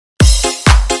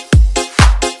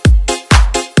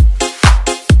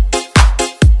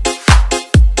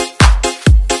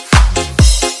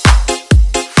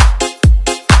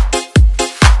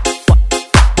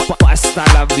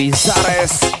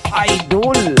Bizares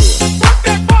Idol.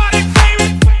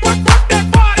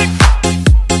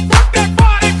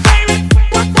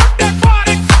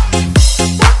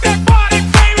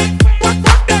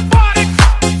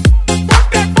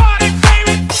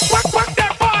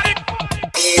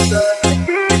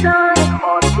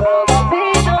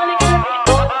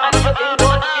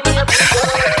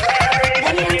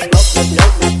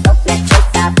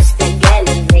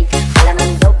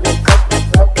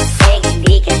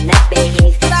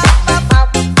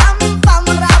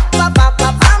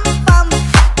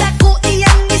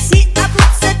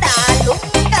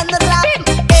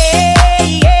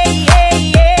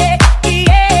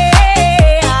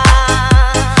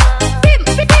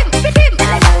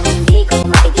 Talagang hindi ko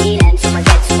mapigilan.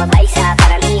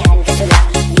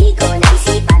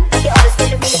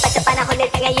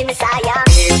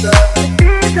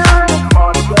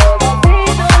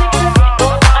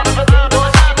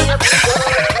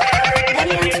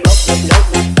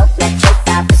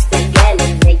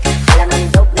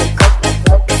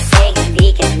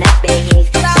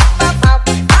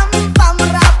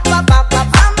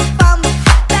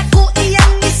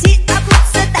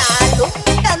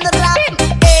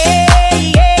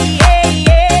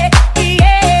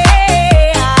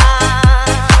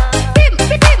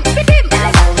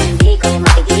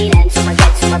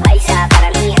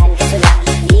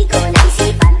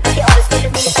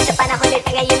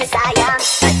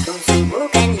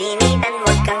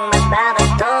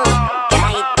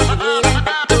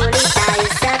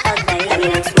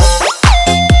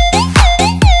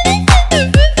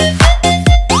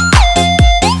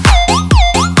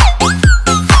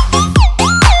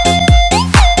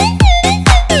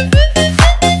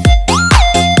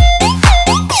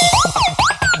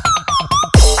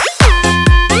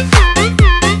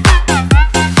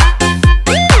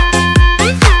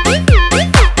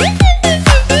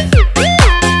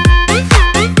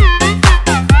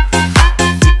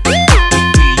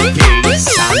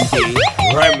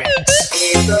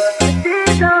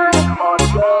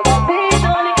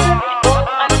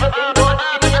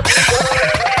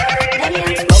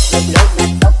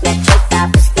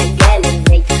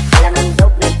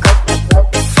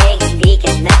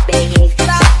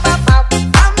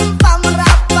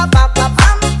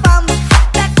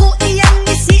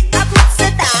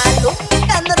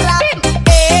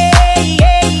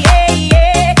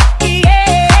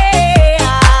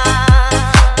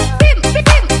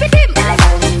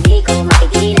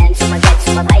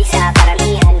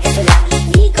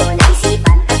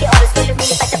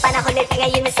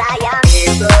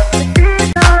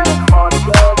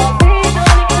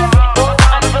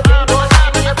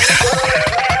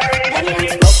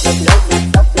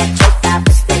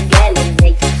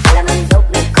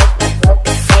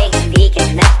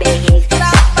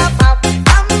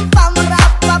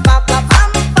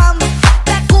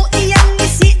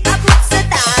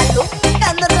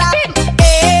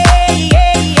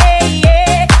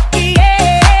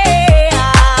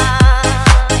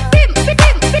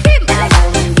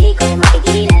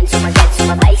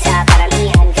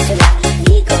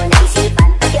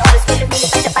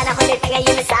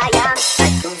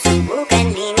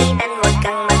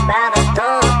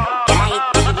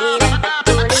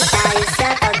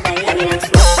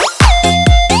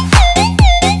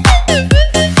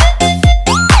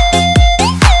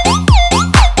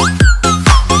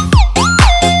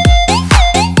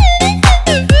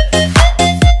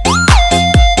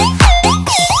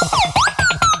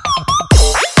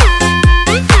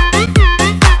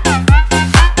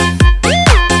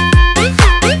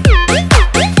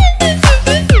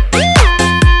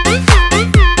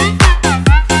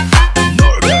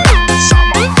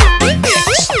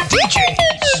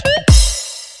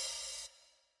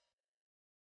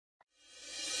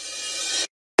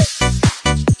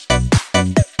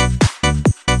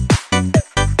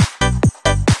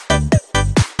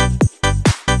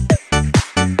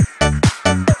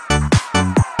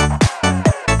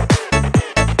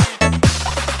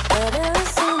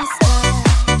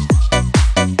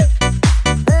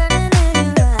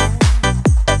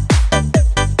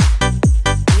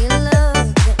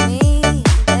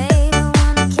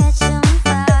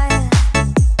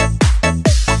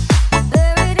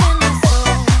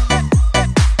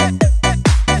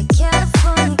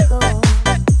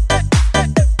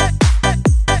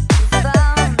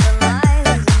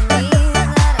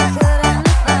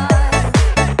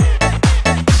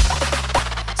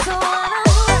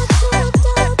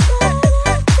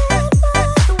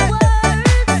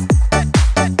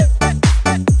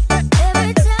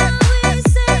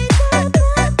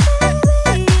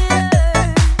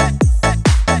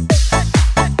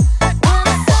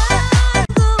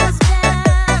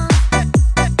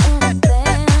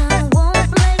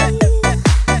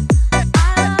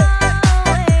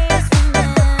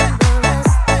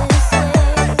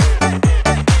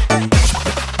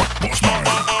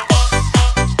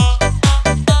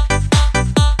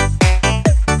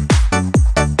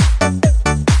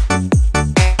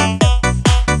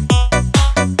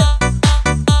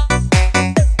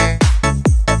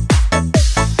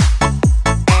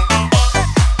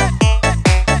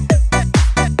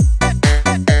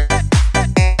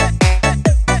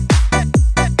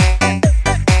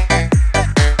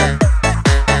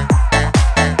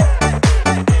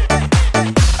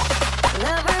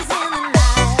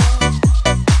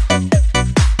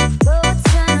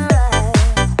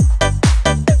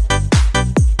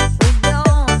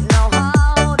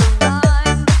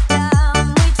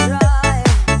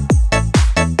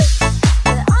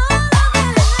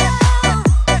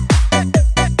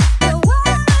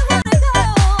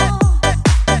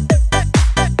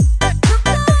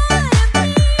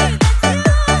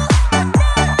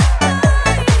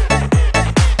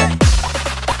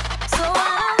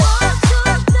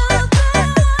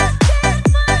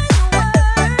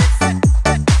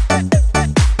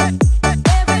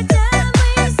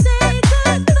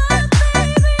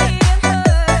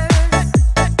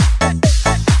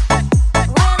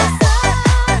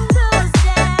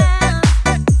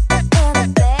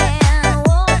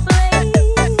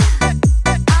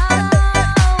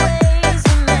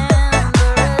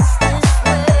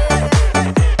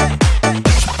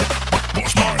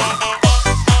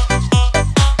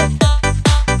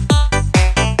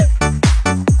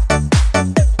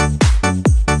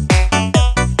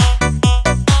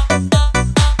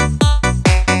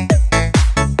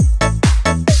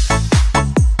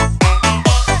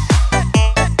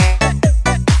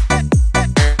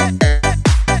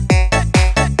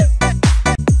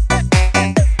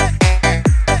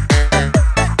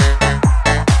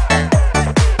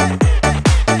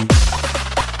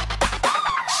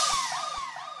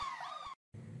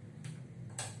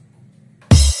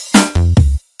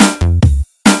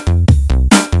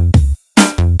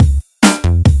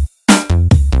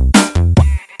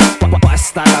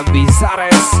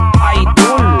 Bizares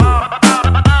Idol.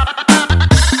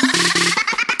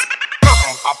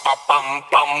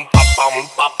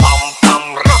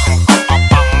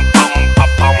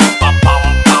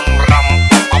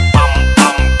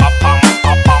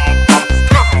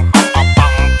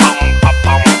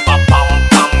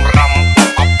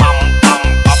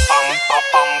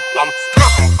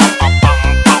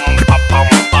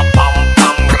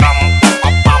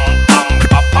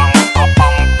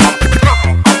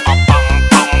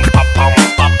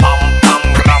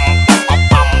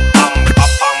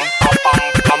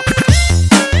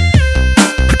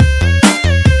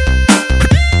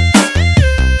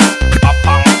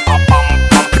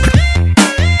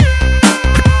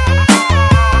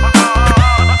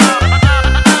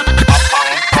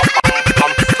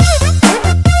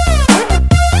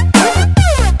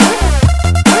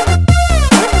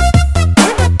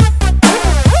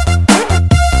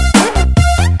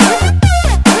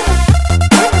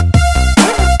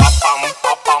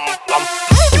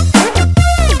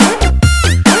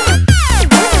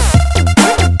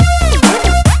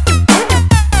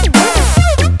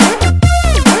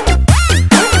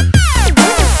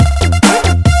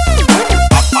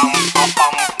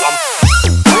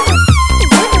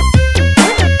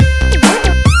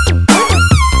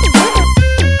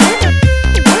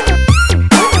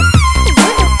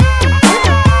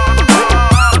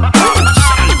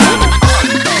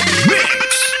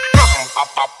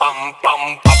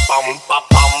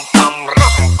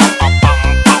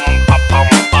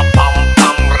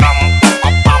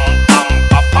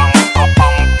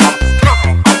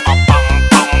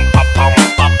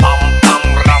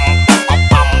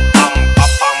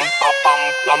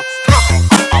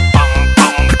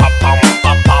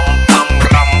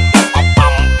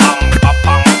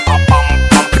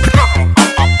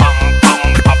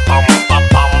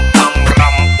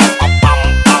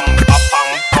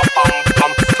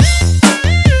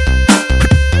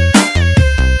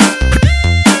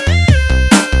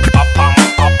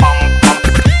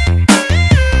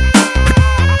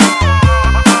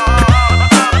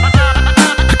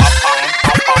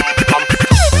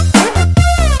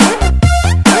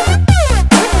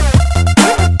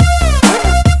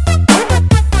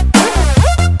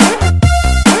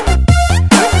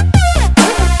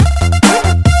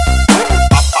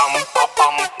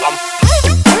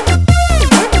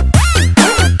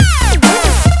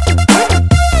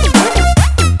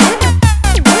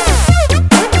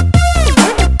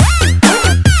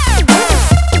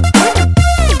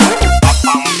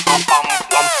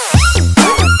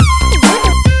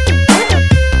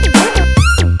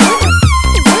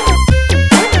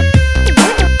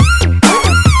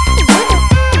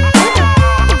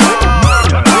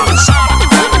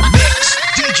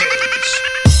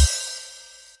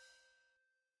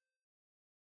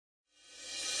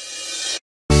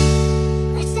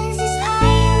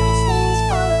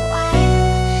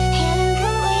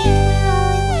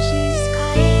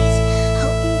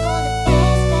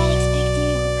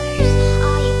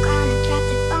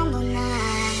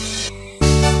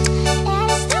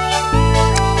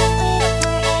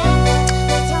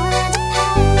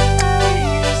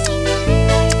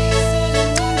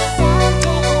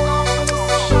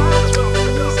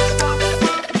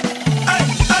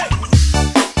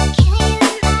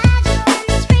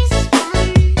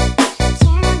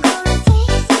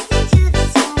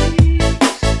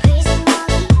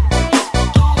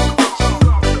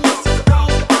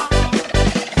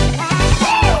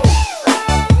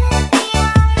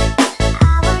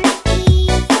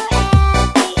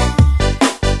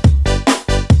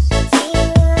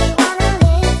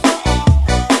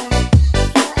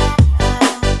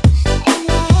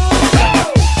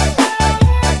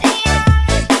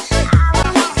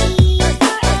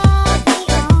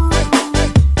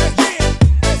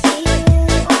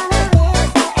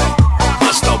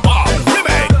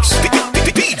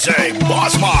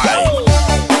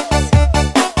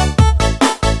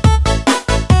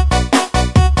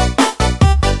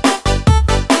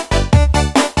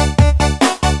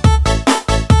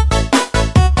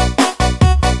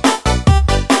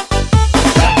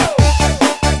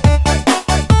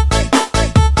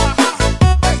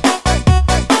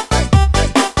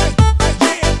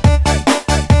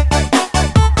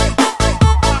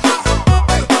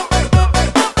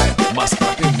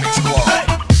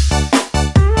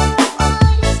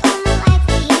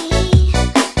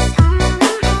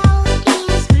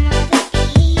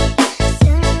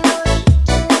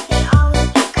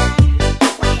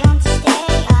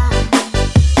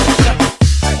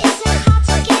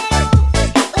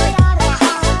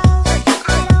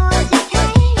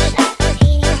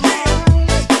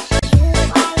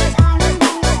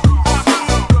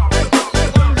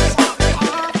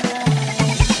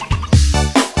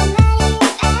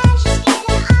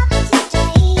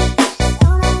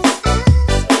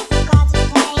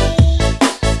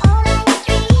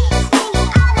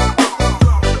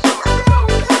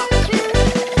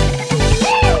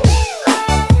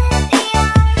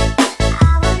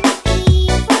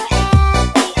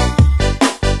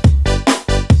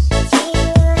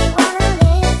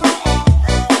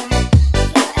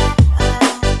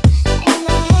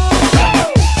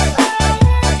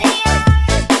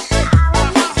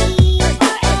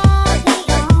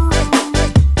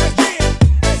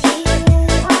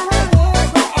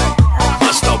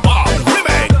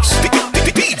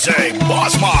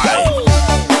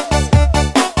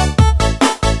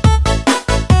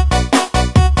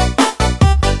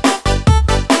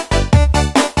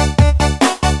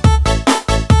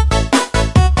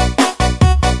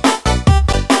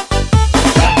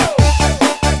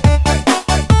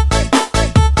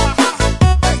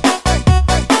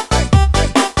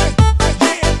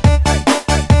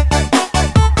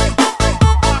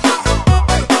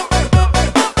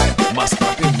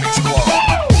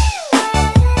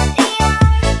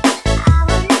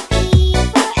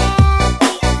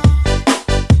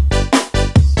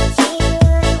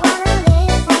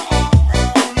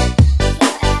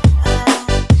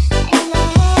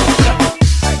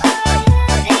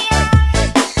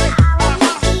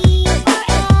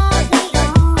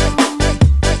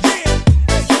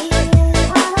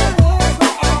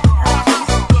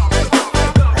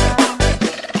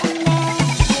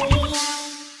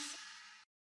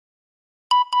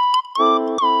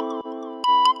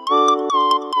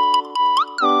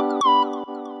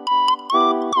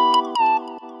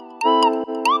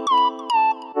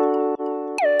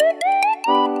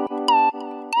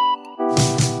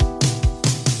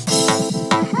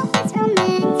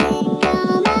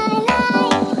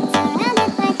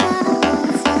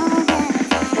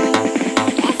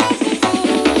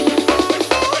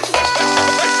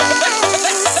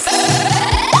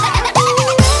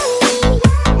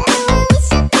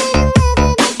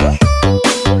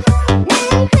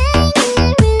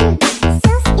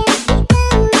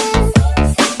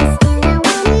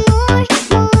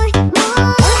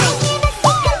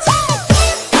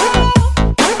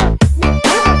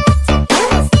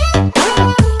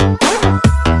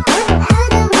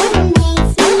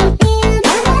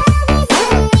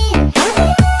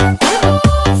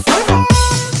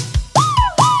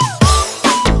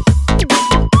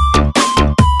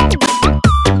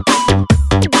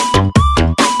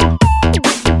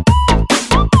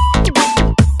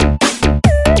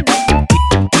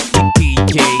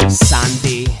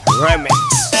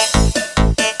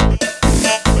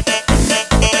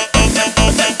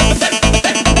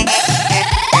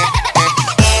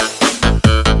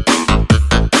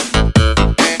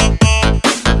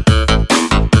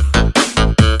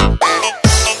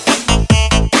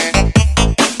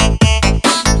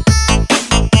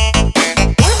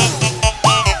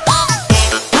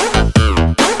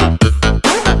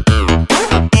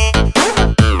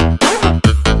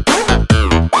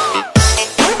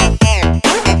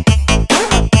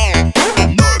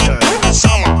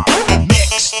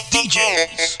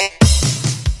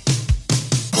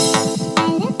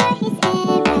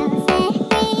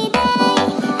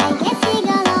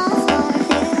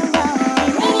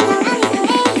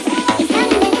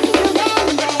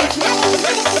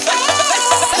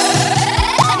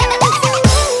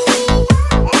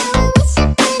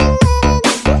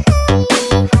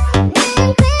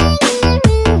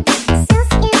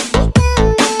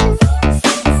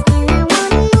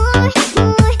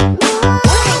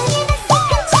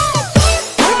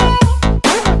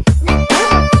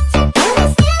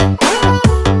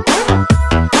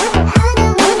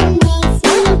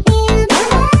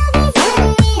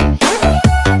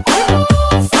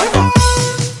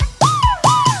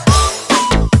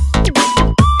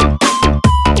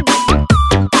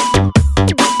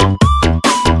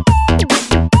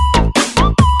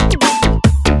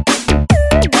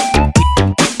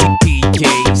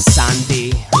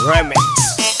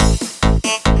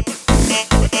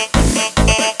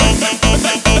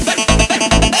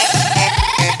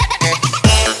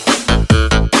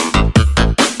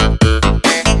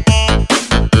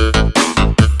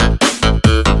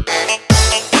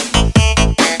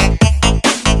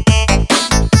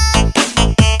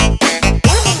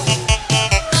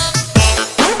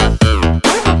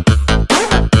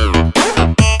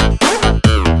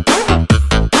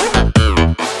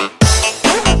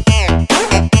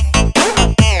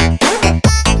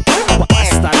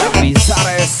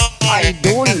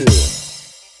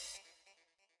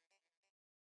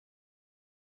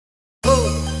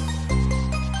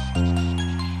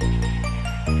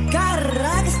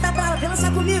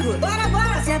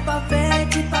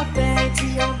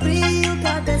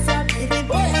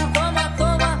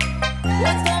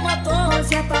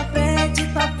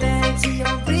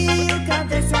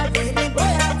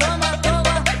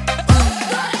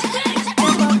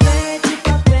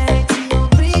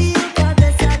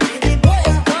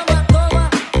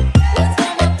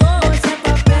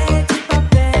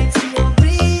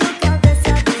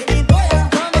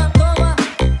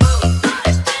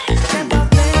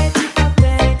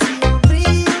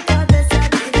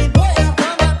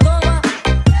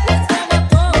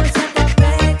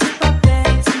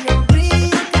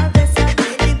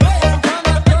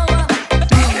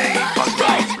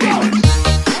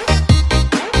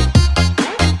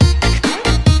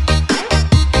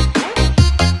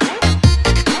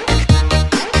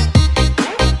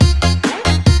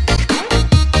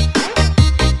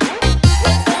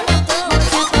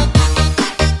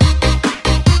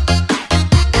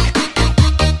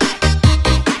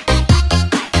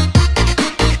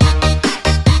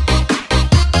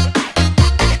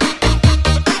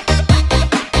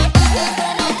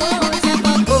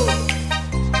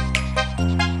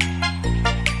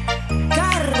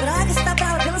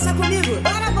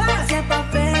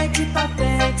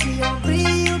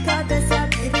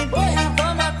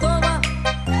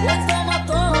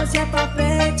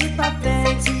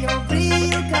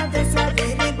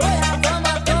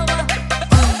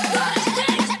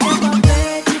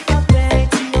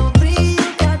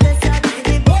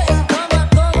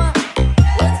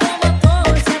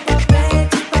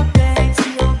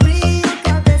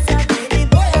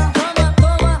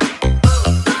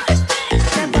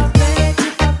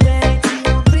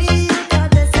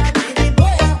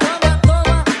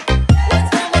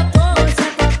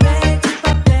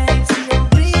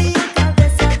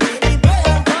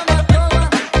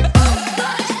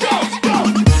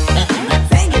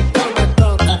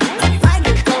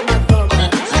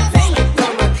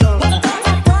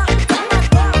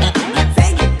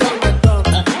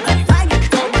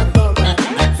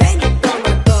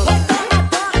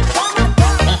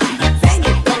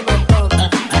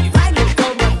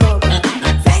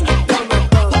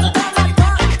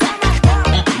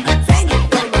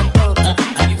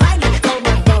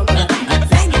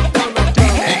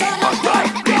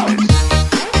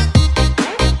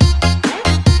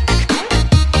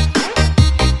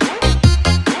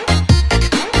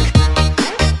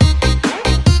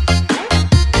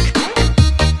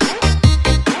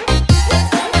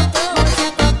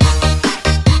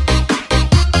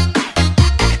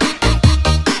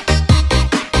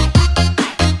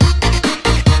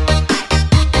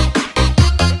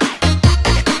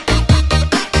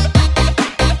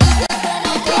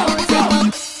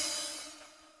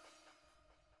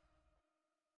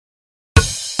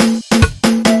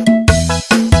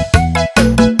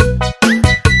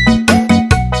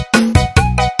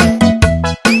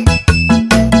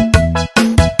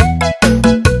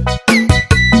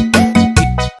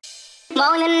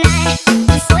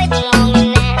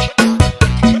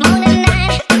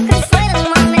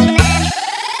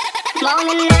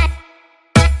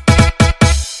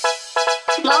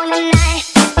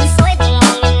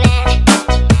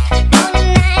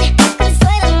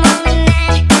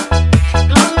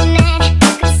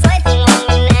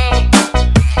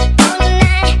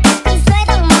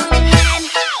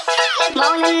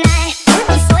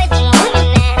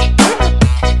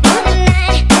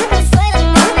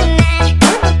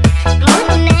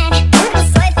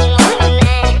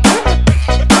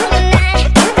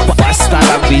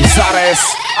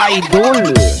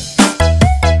 Idol.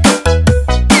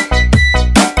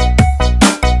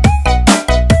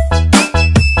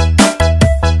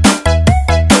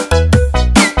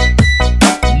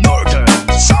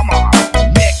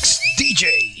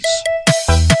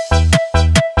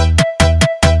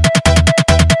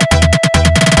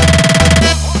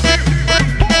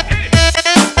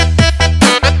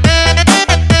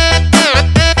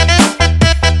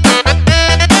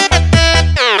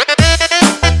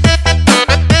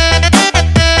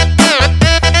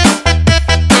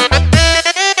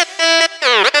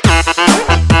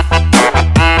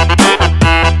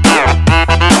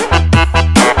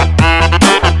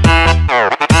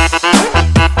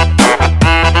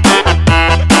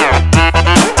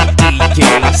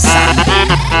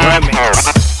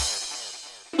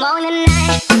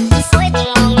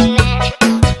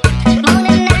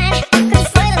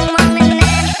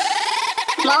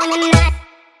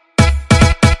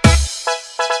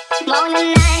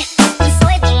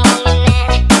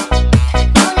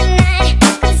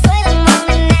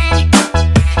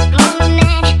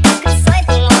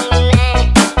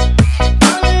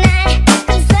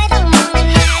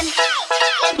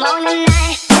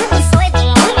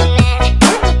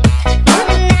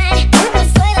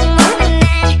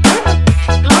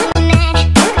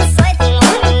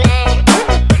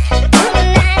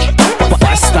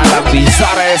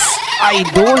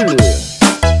 Idol.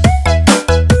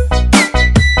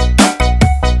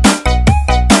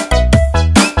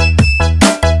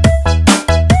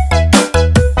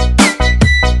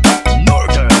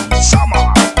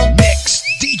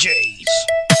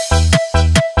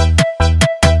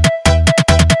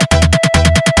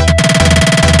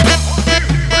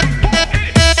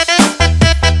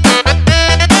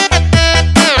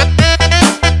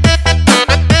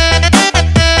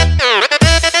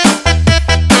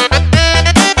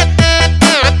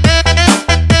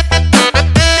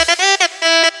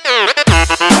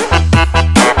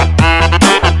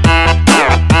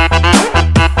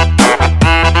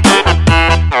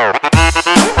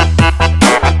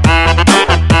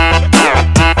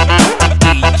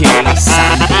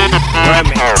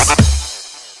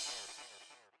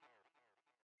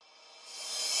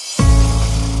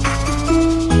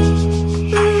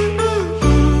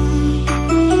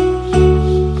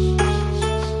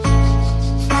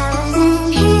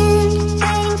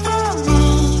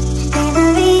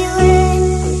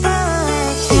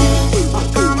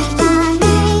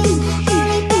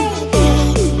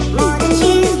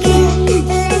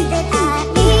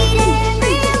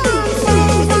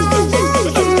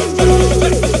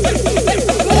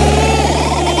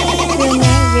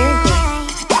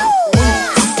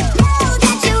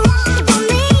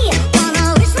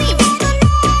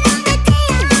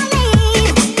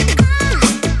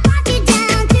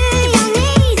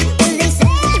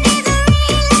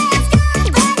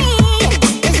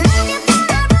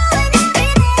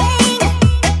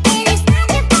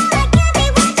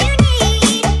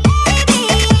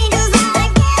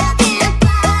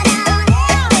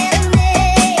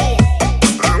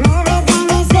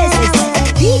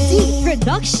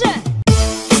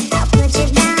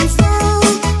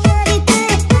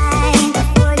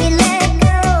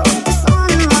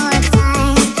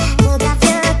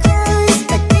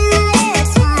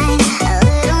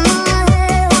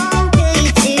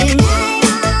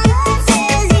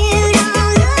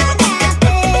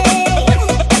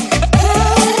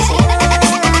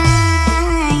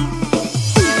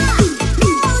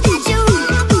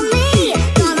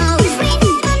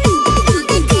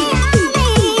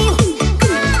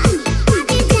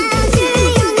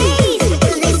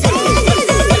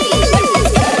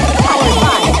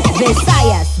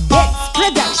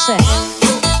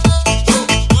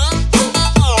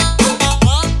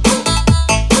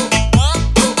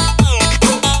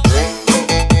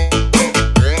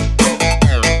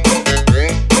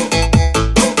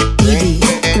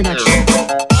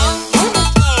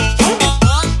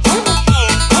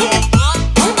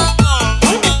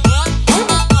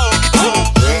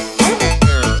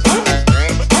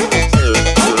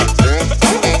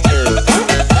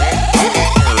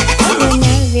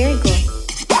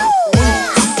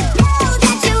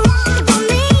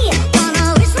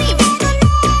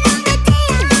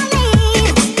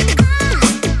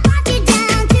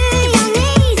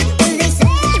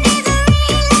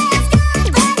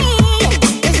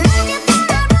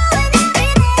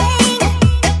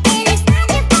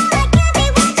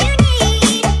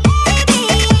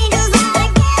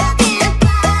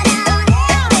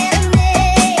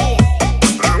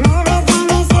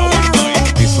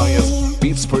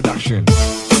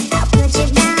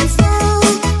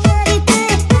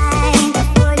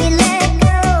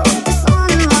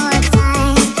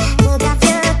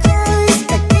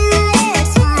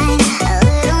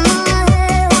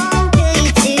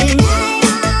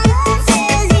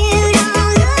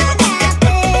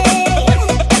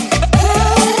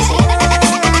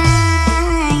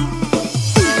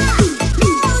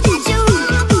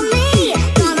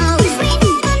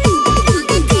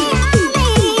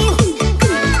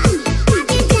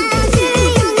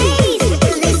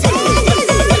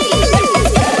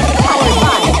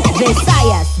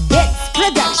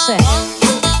 SanSan.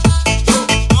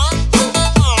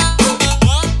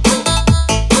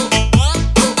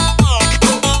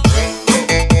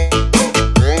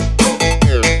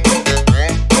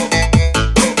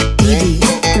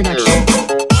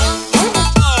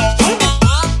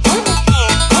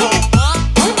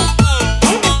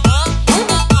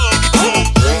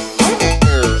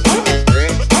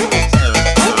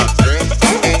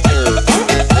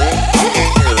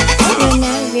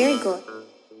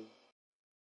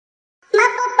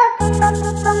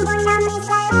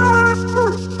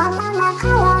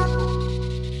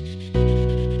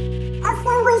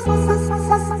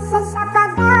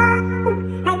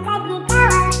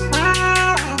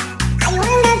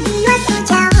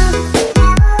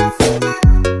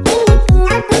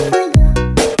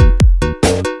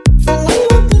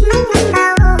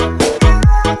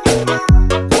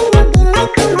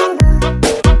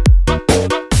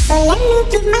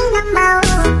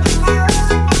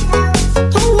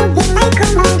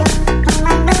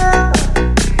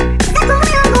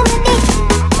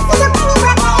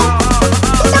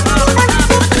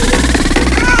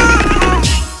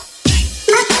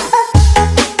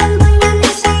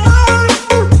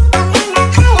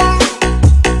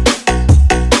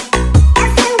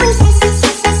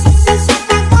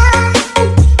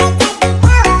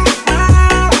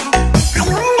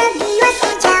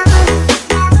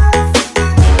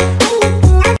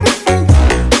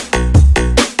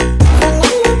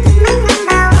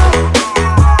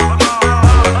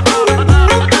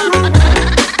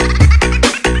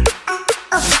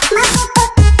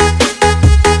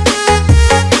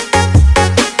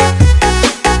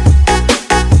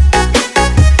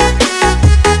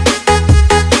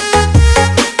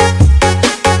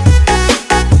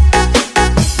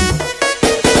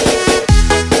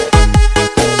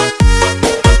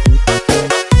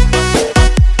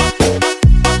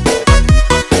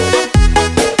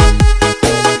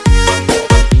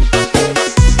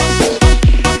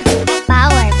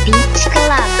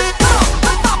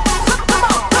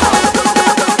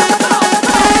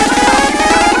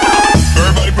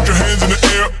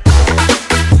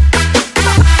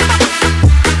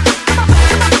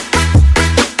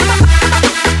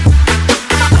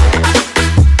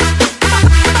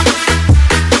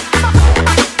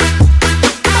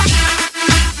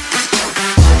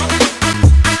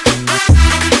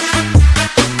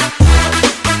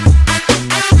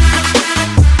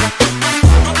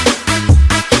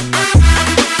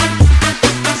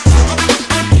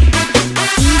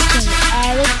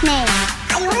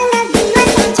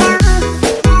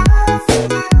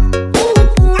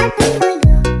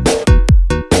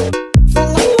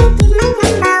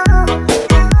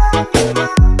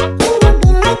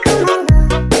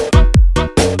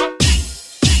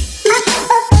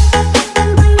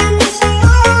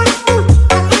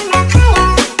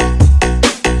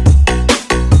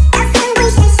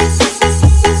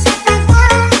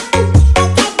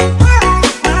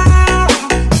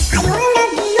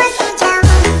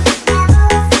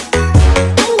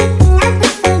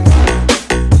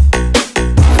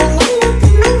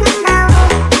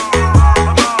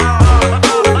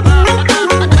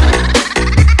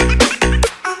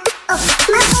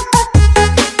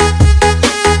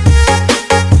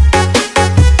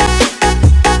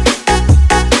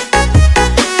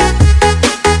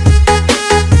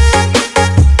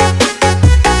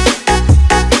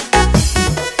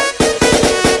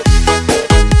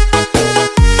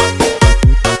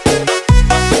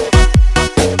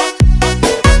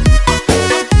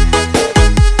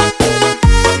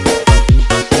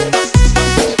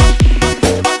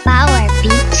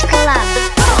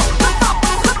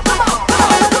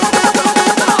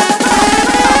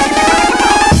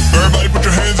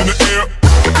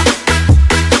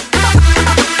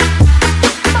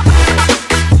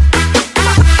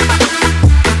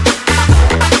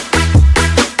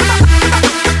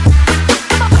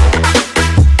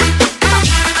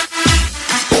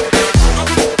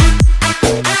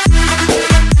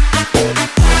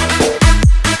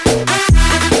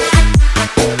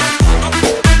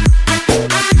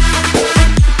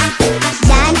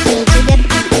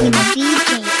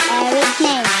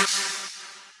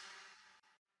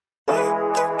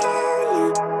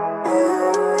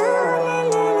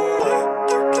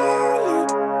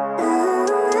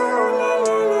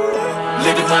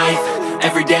 Living life,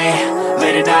 every day,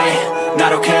 late at night,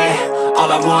 not okay.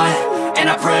 All I want, and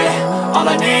I pray, all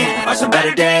I need are some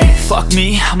better days. Fuck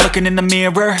me, I'm looking in the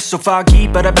mirror, so foggy,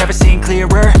 but I've never seen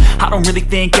clearer. I don't really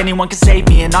think anyone can save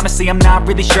me, and honestly I'm not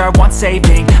really sure I want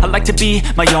saving. I like to be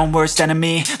my own worst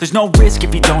enemy. There's no risk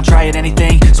if you don't try at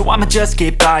anything, so I'ma just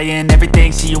keep buying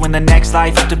everything. See you in the next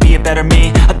life, have to be a better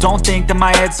me. I don't think that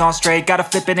my head's on straight, gotta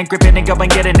flip it and grip it and go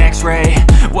and get an x-ray.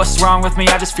 What's wrong with me?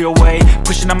 I just feel weight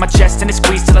pushing on my chest and it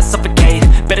squeezes till I suffocate.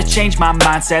 Better change my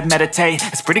mindset, meditate.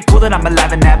 It's pretty cool that I'm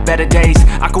alive and have better days.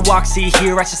 I could walk, see,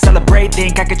 hear, I should celebrate.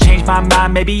 Think I could change my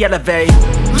mind, maybe elevate.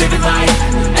 Living life,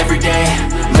 everyday,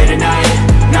 late at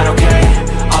night, not okay.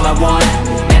 All I want,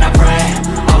 and I pray,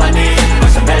 all I need are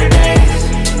some better days.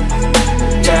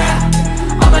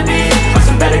 Yeah, all I need are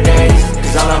some better days.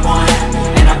 Cause all I want,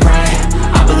 and I pray,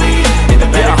 I believe in the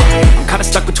better days. I'm kinda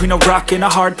stuck between a rock and a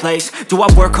hard place. Do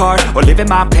I work hard or live at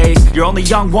my pace? You're only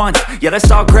young once, yeah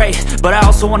that's all great, but I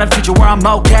also want a future where I'm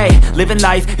okay. Living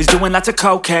life is doing lots of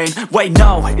cocaine. Wait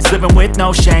no, it's living with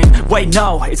no shame. Wait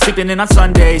no, it's sleeping in on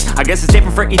Sundays. I guess it's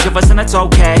different for each of us and that's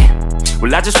okay.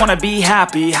 Well I just wanna be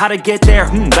happy, how to get there?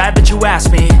 Glad that you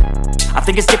asked me. I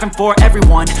think it's different for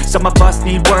everyone. Some of us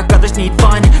need work, others need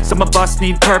fun. Some of us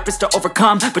need purpose to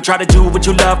overcome. But try to do what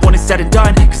you love when it's said and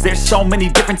done, cause there's so many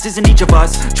differences in each of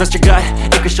us. Trust your gut,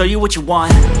 it can show you what you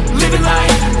want. Living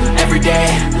life,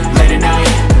 everyday, late at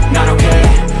night, not okay.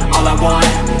 All I want,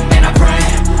 and I pray,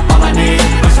 all I need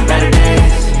are some better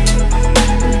days.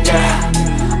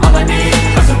 Yeah, all I need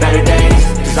are some better days.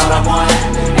 Cause all I want,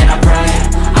 and I pray,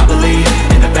 I believe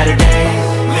in the better days.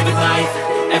 Living life,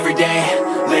 everyday,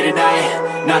 late at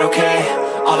night, not okay.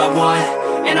 All I want,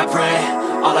 and I pray,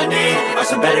 all I need are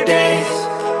some better days.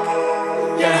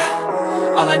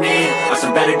 Yeah, all I need are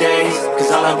some better days.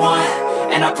 Cause all I want,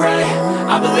 and I pray,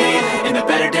 I believe in the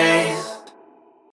better days.